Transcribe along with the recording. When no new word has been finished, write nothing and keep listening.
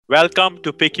Welcome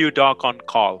to PICU Doc on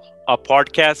Call, a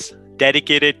podcast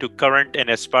dedicated to current and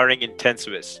aspiring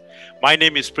intensivists. My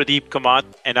name is Pradeep Kamath,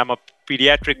 and I'm a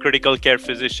pediatric critical care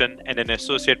physician and an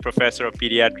associate professor of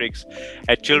pediatrics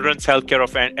at Children's Healthcare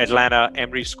of Atlanta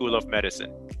Emory School of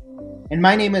Medicine. And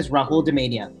my name is Rahul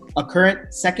Damania, a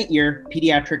current second-year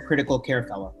pediatric critical care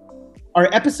fellow.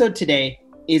 Our episode today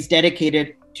is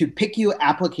dedicated to PICU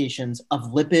applications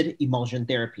of lipid emulsion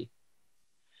therapy.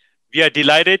 We are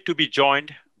delighted to be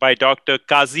joined by Dr.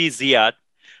 Qazi Ziad,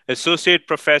 Associate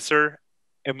Professor,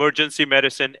 Emergency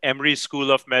Medicine, Emory School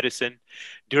of Medicine,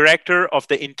 Director of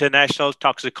the International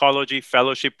Toxicology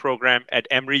Fellowship Program at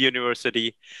Emory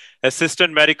University,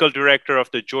 Assistant Medical Director of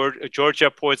the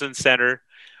Georgia Poison Center,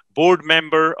 Board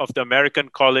Member of the American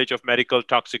College of Medical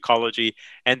Toxicology,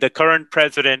 and the current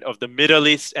President of the Middle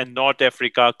East and North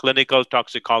Africa Clinical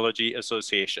Toxicology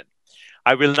Association.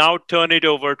 I will now turn it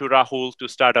over to Rahul to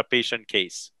start a patient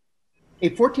case. A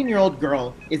 14-year-old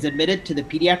girl is admitted to the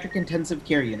pediatric intensive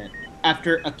care unit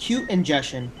after acute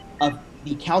ingestion of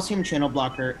the calcium channel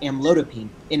blocker amlodipine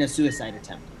in a suicide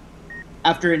attempt.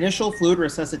 After initial fluid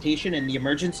resuscitation in the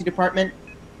emergency department,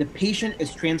 the patient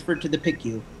is transferred to the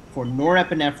PICU for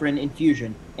norepinephrine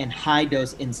infusion and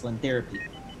high-dose insulin therapy.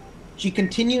 She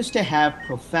continues to have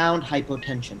profound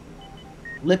hypotension.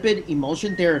 Lipid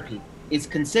emulsion therapy is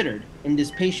considered in this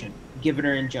patient given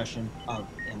her ingestion of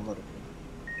amlodipine.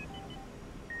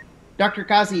 Dr.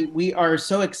 Qazi, we are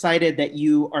so excited that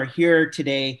you are here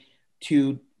today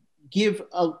to give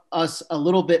us a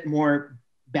little bit more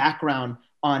background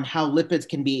on how lipids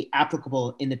can be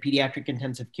applicable in the pediatric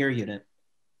intensive care unit.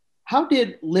 How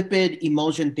did lipid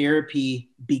emulsion therapy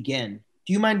begin?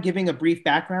 Do you mind giving a brief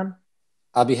background?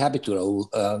 I'll be happy to, Rahul.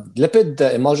 Lipid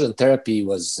emulsion therapy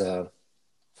was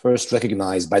first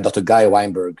recognized by Dr. Guy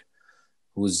Weinberg,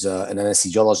 who's an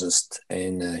anesthesiologist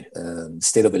in the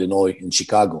state of Illinois in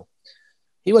Chicago.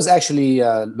 He was actually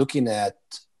looking at,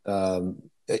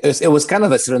 it was kind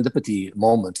of a serendipity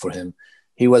moment for him.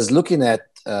 He was looking at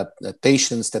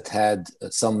patients that had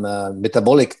some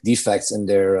metabolic defects in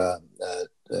their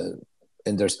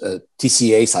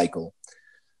TCA cycle,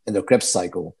 in their Krebs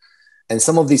cycle. And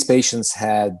some of these patients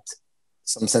had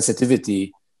some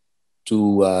sensitivity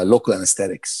to local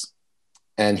anesthetics.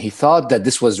 And he thought that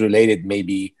this was related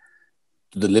maybe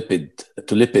to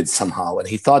lipids somehow. And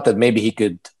he thought that maybe he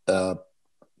could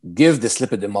give this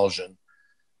lipid emulsion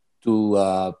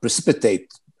to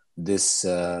precipitate this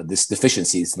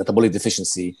deficiency, this metabolic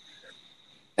deficiency,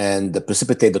 and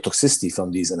precipitate the toxicity from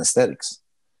these anesthetics.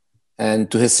 And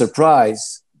to his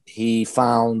surprise, he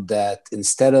found that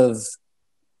instead of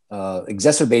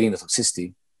exacerbating the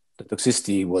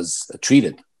toxicity was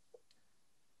treated.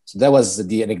 So that was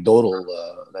the anecdotal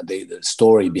the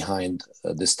story behind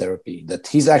this therapy, that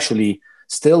he's actually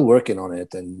still working on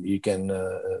it, and you can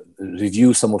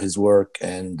review some of his work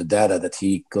and the data that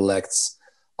he collects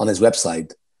on his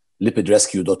website,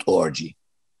 lipidrescue.org.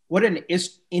 What an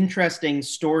interesting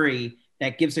story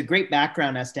that gives a great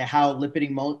background as to how lipid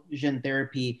emulsion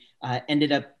therapy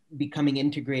ended up becoming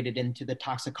integrated into the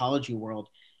toxicology world.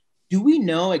 Do we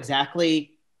know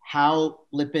exactly how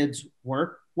lipids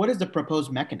work? What is the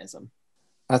proposed mechanism?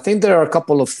 I think there are a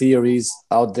couple of theories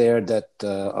out there that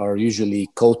are usually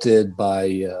quoted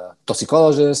by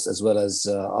toxicologists as well as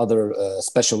other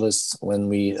specialists when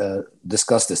we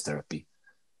discuss this therapy.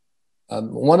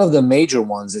 One of the major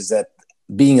ones is that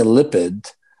being a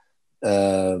lipid,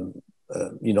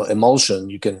 emulsion,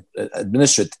 you can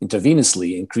administer it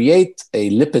intravenously and create a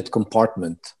lipid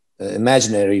compartment,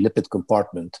 imaginary lipid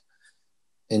compartment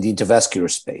in the intravascular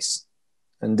space.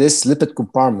 And this lipid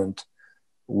compartment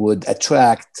would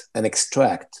attract and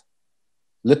extract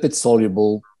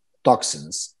lipid-soluble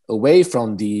toxins away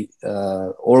from the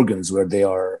organs where they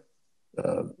are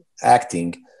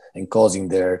acting and causing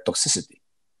their toxicity.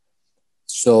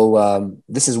 So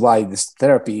this is why this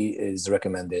therapy is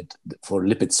recommended for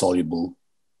lipid-soluble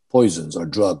poisons or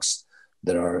drugs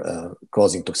that are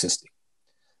causing toxicity.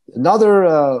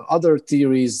 Other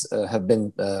theories have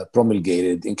been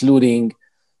promulgated, including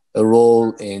a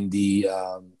role in the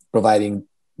providing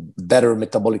better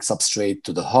metabolic substrate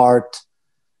to the heart,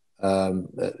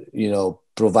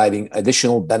 providing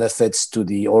additional benefits to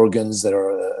the organs that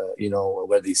are,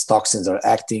 where these toxins are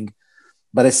acting.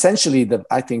 But essentially,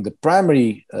 I think the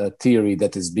primary theory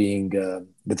that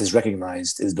is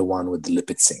recognized is the one with the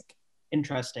lipid sink.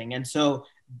 Interesting. And so,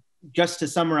 just to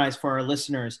summarize for our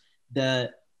listeners,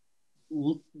 the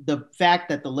fact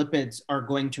that the lipids are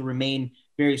going to remain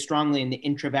very strongly in the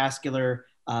intravascular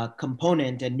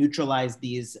component and neutralize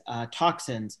these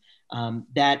toxins,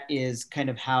 that is kind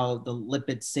of how the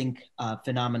lipid sink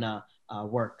phenomena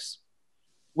works.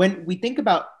 When we think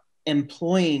about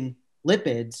employing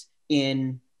lipids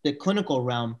in the clinical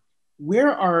realm,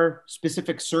 where are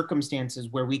specific circumstances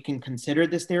where we can consider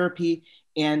this therapy?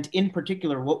 And in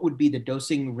particular, what would be the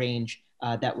dosing range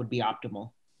that would be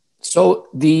optimal? So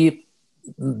the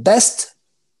best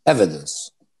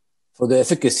evidence for the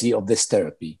efficacy of this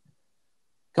therapy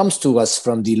comes to us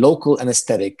from the local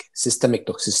anesthetic systemic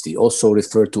toxicity, also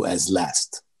referred to as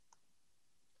LAST.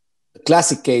 The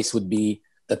classic case would be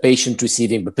a patient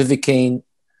receiving bupivacaine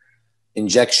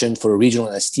injection for regional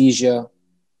anesthesia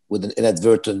with an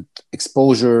inadvertent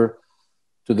exposure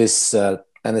to this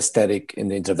anesthetic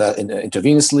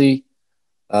intravenously.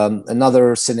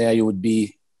 Another scenario would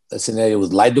be a scenario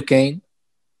with lidocaine,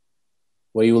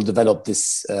 where you will develop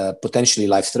this potentially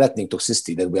life-threatening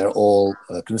toxicity that we are all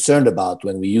concerned about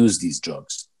when we use these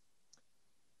drugs.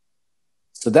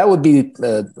 So that would be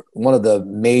one of the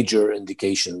major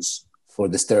indications for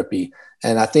this therapy.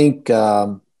 And I think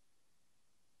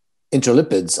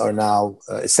intralipids are now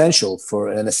essential for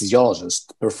an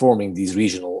anesthesiologist performing these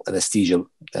regional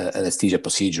anesthesia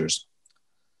procedures.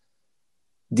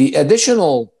 The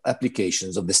additional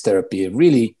applications of this therapy are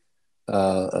really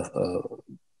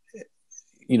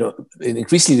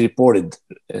increasingly reported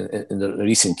in the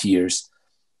recent years,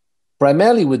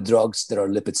 primarily with drugs that are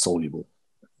lipid soluble.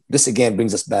 This again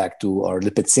brings us back to our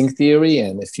lipid sink theory.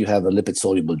 And if you have a lipid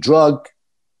soluble drug,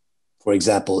 for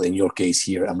example, in your case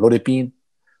here, amlodipine,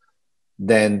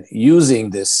 then using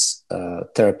this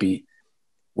therapy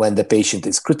when the patient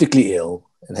is critically ill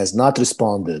and has not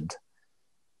responded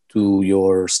to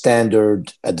your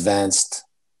standard advanced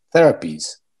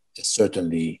therapies is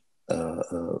certainly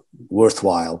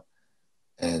worthwhile,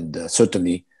 and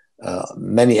certainly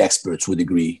many experts would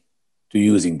agree to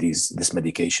using this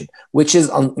medication, which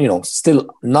is still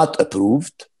not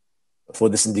approved for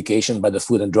this indication by the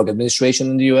Food and Drug Administration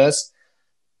in the US.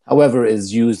 However,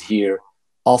 is used here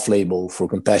off-label for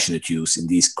compassionate use in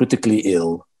these critically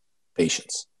ill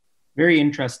patients. Very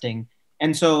interesting.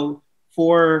 And so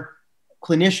for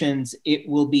clinicians, it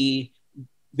will be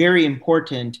very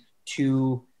important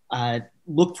to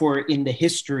look for in the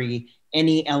history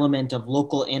any element of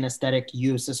local anesthetic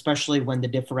use, especially when the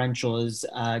differential is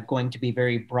going to be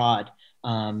very broad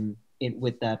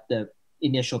with the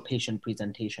initial patient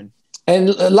presentation.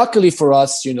 And luckily for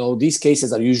us, these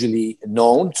cases are usually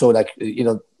known. So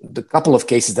the couple of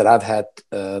cases that I've had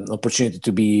an opportunity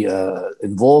to be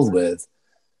involved with,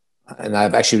 and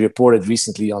I've actually reported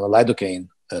recently on a lidocaine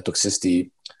toxicity,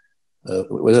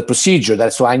 was a procedure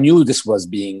so I knew this was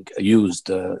being used.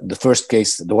 The first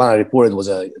case, the one I reported, was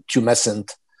a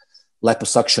tumescent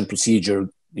liposuction procedure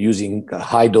using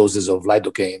high doses of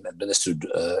lidocaine administered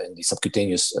in the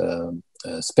subcutaneous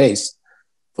space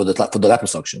for the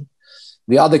liposuction.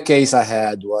 The other case I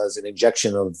had was an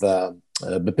injection of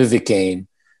bupivacaine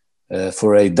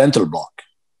for a dental block.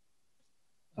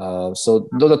 So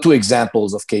those are two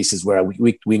examples of cases where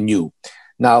we knew.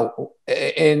 Now,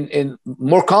 in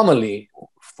more commonly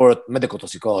for a medical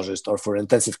toxicologist or for an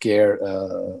intensive care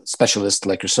specialist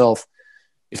like yourself,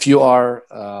 if you are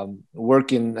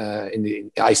working in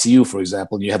the ICU, for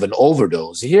example, and you have an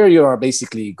overdose, here you are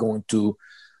basically going to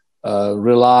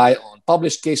rely on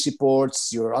published case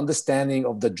reports, your understanding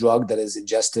of the drug that is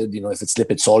ingested, if it's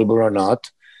lipid soluble or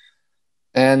not.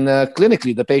 And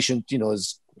clinically, the patient,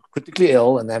 is critically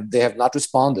ill and they have not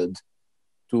responded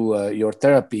to your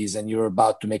therapies, and you're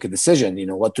about to make a decision,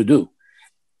 what to do.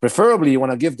 Preferably, you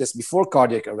want to give this before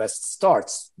cardiac arrest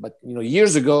starts. But,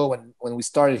 years ago, when we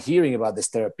started hearing about this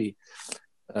therapy,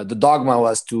 the dogma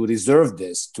was to reserve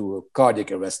this to a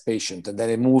cardiac arrest patient, and then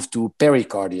it moved to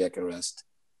pericardiac arrest.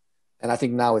 And I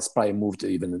think now it's probably moved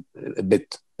even a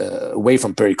bit away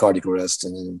from pericardiac arrest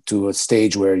and to a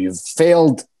stage where you've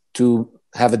failed to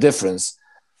have a difference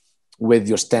with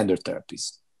your standard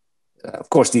therapies.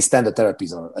 Of course, these standard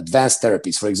therapies are advanced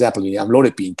therapies. For example, in the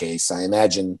amlodipine case, I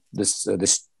imagine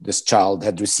this child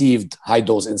had received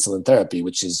high-dose insulin therapy,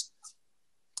 which is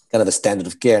kind of a standard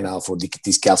of care now for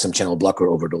these calcium channel blocker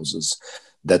overdoses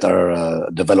that are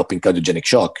developing cardiogenic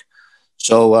shock.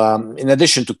 So in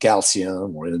addition to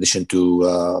calcium, or in addition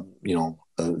to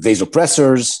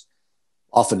vasopressors,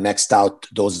 often maxed out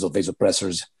doses of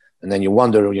vasopressors, and then you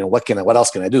wonder, what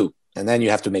else can I do? And then you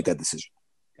have to make that decision.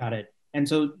 Got it. And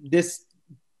so this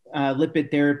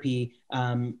lipid therapy,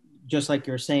 just like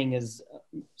you're saying, is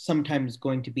sometimes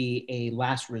going to be a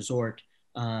last resort,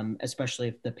 especially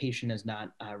if the patient is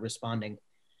not responding.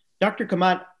 Dr.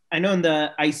 Kamat, I know in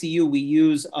the ICU we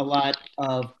use a lot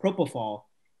of propofol,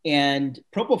 and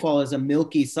propofol is a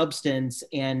milky substance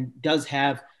and does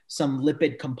have some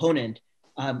lipid component.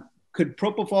 Could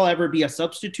propofol ever be a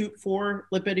substitute for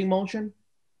lipid emulsion?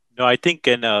 No, I think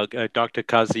Dr.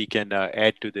 Kazi can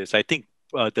add to this. I think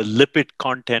the lipid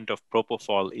content of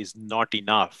propofol is not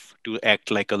enough to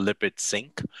act like a lipid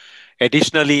sink.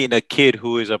 Additionally, in a kid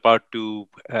who is about to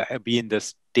be in the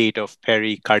state of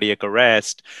pericardiac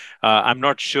arrest, I'm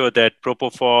not sure that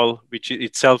propofol, which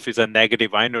itself is a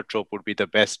negative inotrope, would be the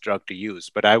best drug to use.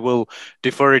 But I will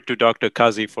defer it to Dr.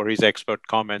 Kazi for his expert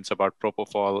comments about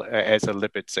propofol as a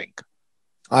lipid sink.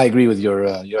 I agree with your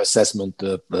assessment,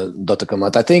 Dr.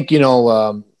 Kamat. I think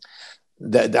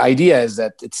the idea is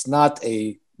that it's not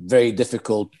a very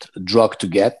difficult drug to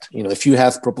get. If you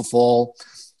have propofol,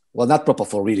 well, not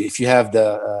propofol really. If you have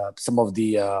some of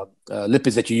the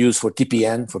lipids that you use for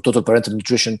TPN, for total parenteral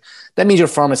nutrition, that means your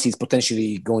pharmacy is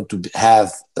potentially going to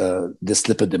have this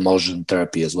lipid emulsion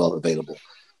therapy as well available.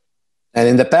 And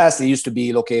in the past, it used to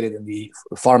be located in the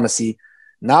pharmacy.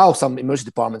 Now, some emergency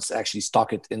departments actually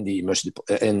stock it in the emergency,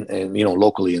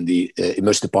 locally in the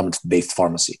emergency department-based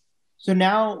pharmacy. So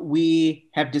now we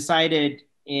have decided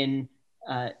in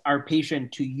our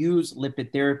patient to use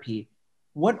lipid therapy.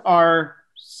 What are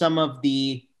some of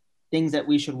the things that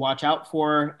we should watch out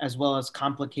for, as well as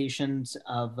complications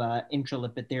of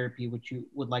intralipid therapy, which you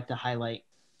would like to highlight?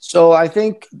 So I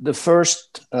think the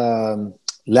first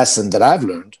lesson that I've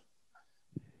learned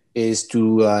is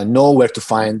to know where to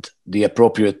find the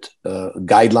appropriate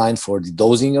guideline for the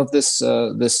dosing of this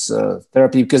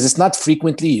therapy, because it's not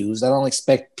frequently used. I don't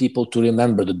expect people to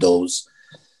remember the dose.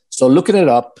 So looking it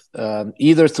up,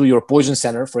 either through your poison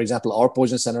center, for example, our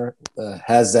poison center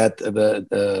has that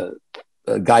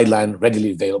guideline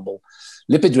readily available.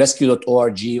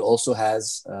 Lipidrescue.org also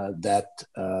has that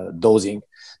dosing,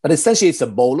 but essentially it's a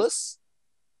bolus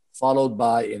followed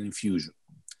by an infusion.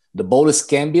 The bolus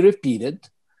can be repeated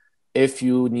if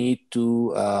you need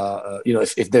to,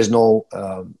 if there's no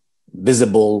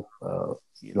visible,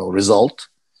 result.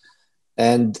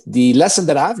 And the lesson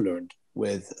that I've learned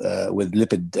with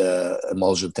lipid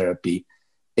emulsion therapy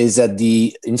is that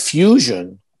the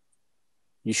infusion,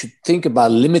 you should think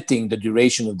about limiting the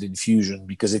duration of the infusion,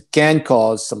 because it can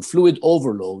cause some fluid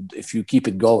overload if you keep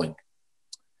it going.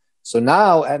 So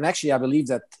now, and actually I believe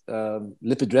that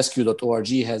lipidrescue.org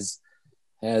has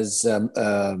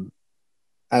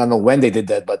I don't know when they did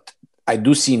that, but I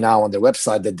do see now on their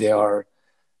website that they are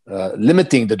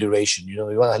limiting the duration. You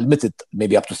want to limit it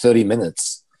maybe up to 30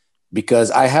 minutes,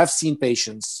 because I have seen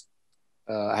patients,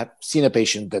 I have seen a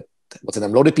patient that was an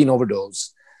amlodipine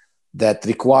overdose that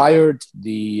required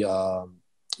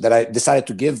that I decided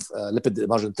to give lipid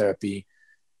emulsion therapy,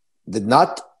 did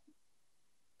not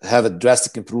have a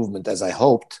drastic improvement as I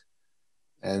hoped,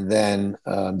 and then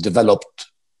developed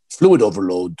fluid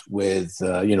overload with,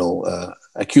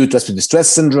 acute respiratory distress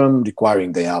syndrome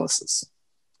requiring dialysis,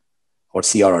 or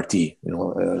CRRT,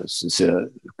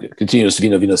 continuous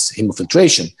venous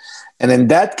hemofiltration. And in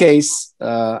that case,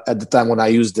 at the time when I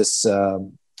used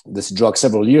this drug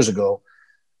several years ago,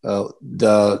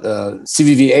 the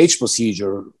CVVH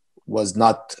procedure was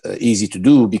not easy to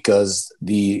do, because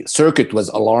the circuit was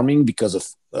alarming because of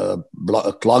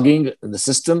clogging in the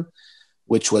system,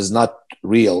 which was not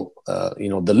real.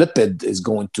 The lipid is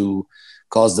going to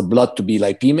cause the blood to be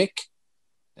lipemic,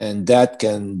 and that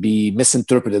can be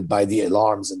misinterpreted by the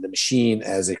alarms in the machine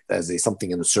as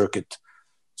something in the circuit.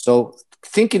 So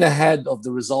thinking ahead of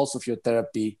the results of your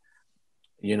therapy,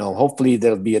 hopefully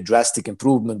there'll be a drastic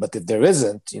improvement, but if there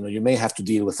isn't, you may have to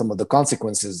deal with some of the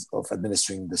consequences of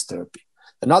administering this therapy.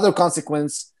 Another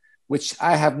consequence, which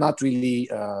I have not really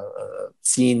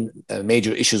seen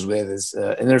major issues with, is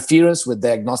interference with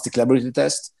diagnostic laboratory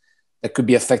tests that could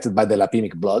be affected by the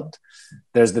lipemic blood.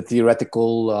 There's the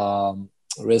theoretical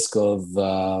risk of,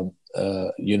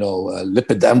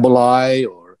 lipid emboli,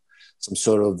 or some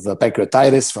sort of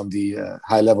pancreatitis from the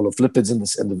high level of lipids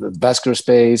in the vascular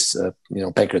space,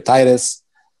 pancreatitis.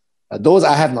 Those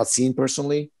I have not seen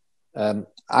personally.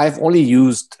 I've only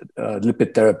used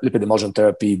lipid emulsion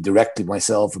therapy directly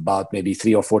myself about maybe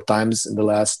 3 or 4 times in the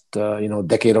last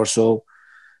decade or so.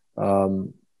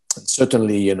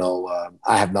 Certainly,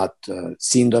 I have not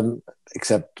seen them,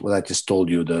 except what I just told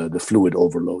you, the fluid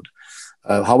overload.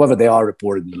 However, they are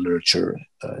reported in the literature,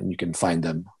 and you can find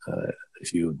them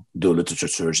if you do a literature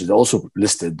search. It's also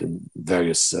listed in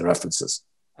various references.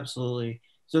 Absolutely.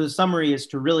 So the summary is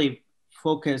to really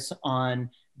focus on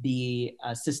the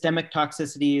systemic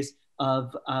toxicities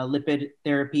of lipid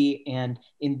therapy, and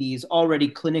in these already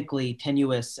clinically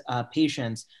tenuous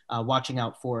patients, watching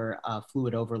out for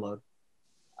fluid overload.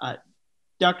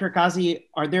 Dr. Kazi,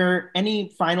 are there any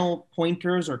final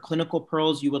pointers or clinical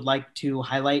pearls you would like to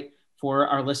highlight for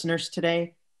our listeners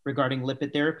today regarding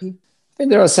lipid therapy? I think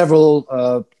there are several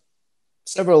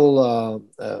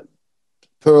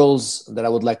pearls that I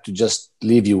would like to just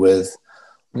leave you with.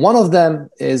 One of them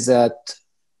is that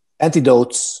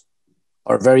antidotes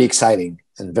are very exciting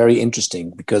and very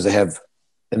interesting because they have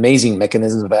amazing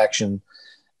mechanisms of action,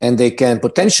 and they can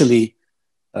potentially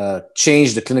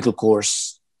change the clinical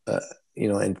course,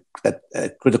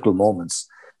 at critical moments.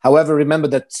 However, remember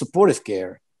that supportive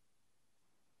care,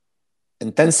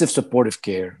 intensive supportive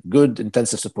care, good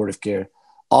intensive supportive care,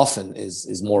 often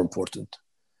is more important.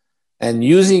 And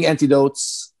using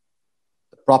antidotes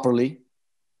properly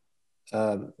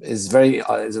is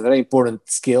a very important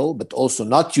skill, but also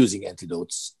not using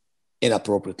antidotes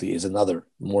inappropriately is another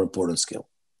more important skill.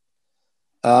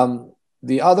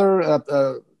 The other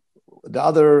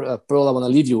pearl I want to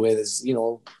leave you with is,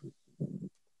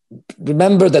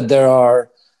 remember that there are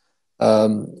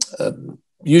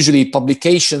usually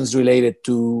publications related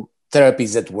to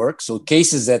therapies that work. So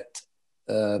cases that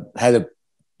had a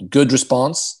good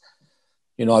response,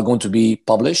 are going to be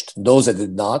published. Those that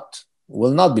did not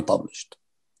will not be published.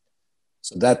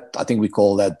 So that, I think we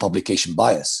call that publication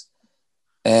bias.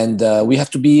 And we have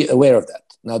to be aware of that.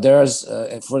 Now, there's,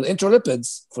 for the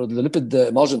intralipids, for the lipid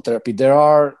emulsion therapy, there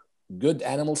are good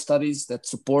animal studies that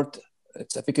support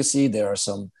its efficacy. There are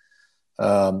some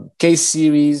case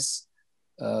series.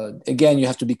 Again, you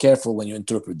have to be careful when you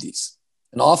interpret these.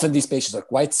 And often these patients are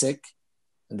quite sick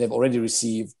and they've already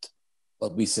received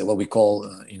what we call,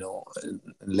 in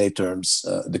lay terms,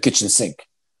 the kitchen sink.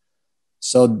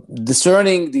 So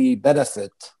discerning the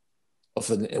benefit of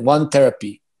one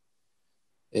therapy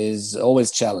is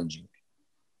always challenging.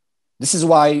 This is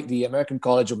why the American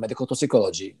College of Medical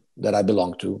Toxicology, that I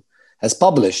belong to, has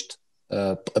published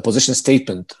a position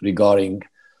statement regarding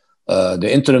the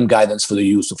interim guidance for the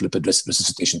use of lipid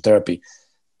resuscitation therapy.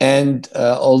 And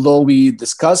although we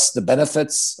discuss the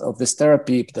benefits of this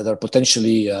therapy that are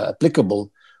potentially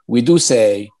applicable, we do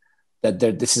say that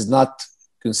this is not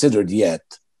considered yet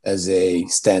as a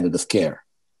standard of care.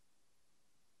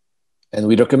 And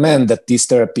we recommend that these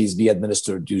therapies be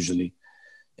administered usually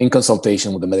in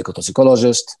consultation with a medical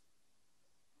toxicologist.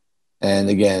 And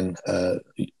again,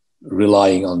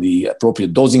 relying on the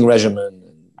appropriate dosing regimen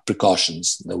and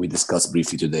precautions that we discussed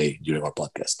briefly today during our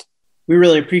podcast. We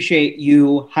really appreciate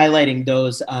you highlighting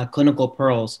those clinical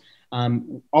pearls.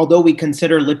 Although we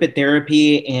consider lipid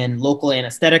therapy and local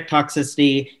anesthetic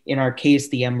toxicity, in our case,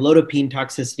 the amlodipine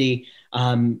toxicity,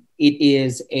 it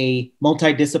is a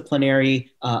multidisciplinary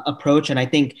approach. And I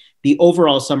think the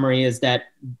overall summary is that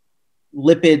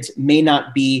lipids may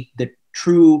not be the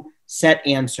true set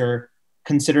answer,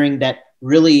 considering that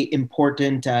really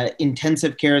important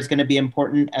intensive care is going to be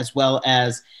important, as well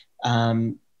as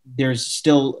there's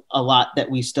still a lot that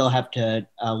we still have to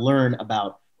learn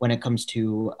about when it comes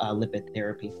to lipid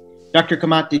therapy. Dr.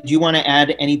 Kamat, did you want to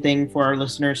add anything for our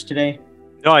listeners today?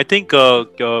 No, I think we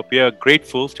are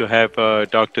grateful to have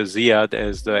Dr. Ziad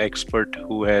as the expert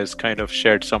who has kind of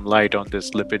shed some light on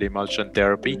this lipid emulsion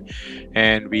therapy.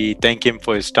 And we thank him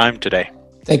for his time today.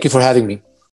 Thank you for having me.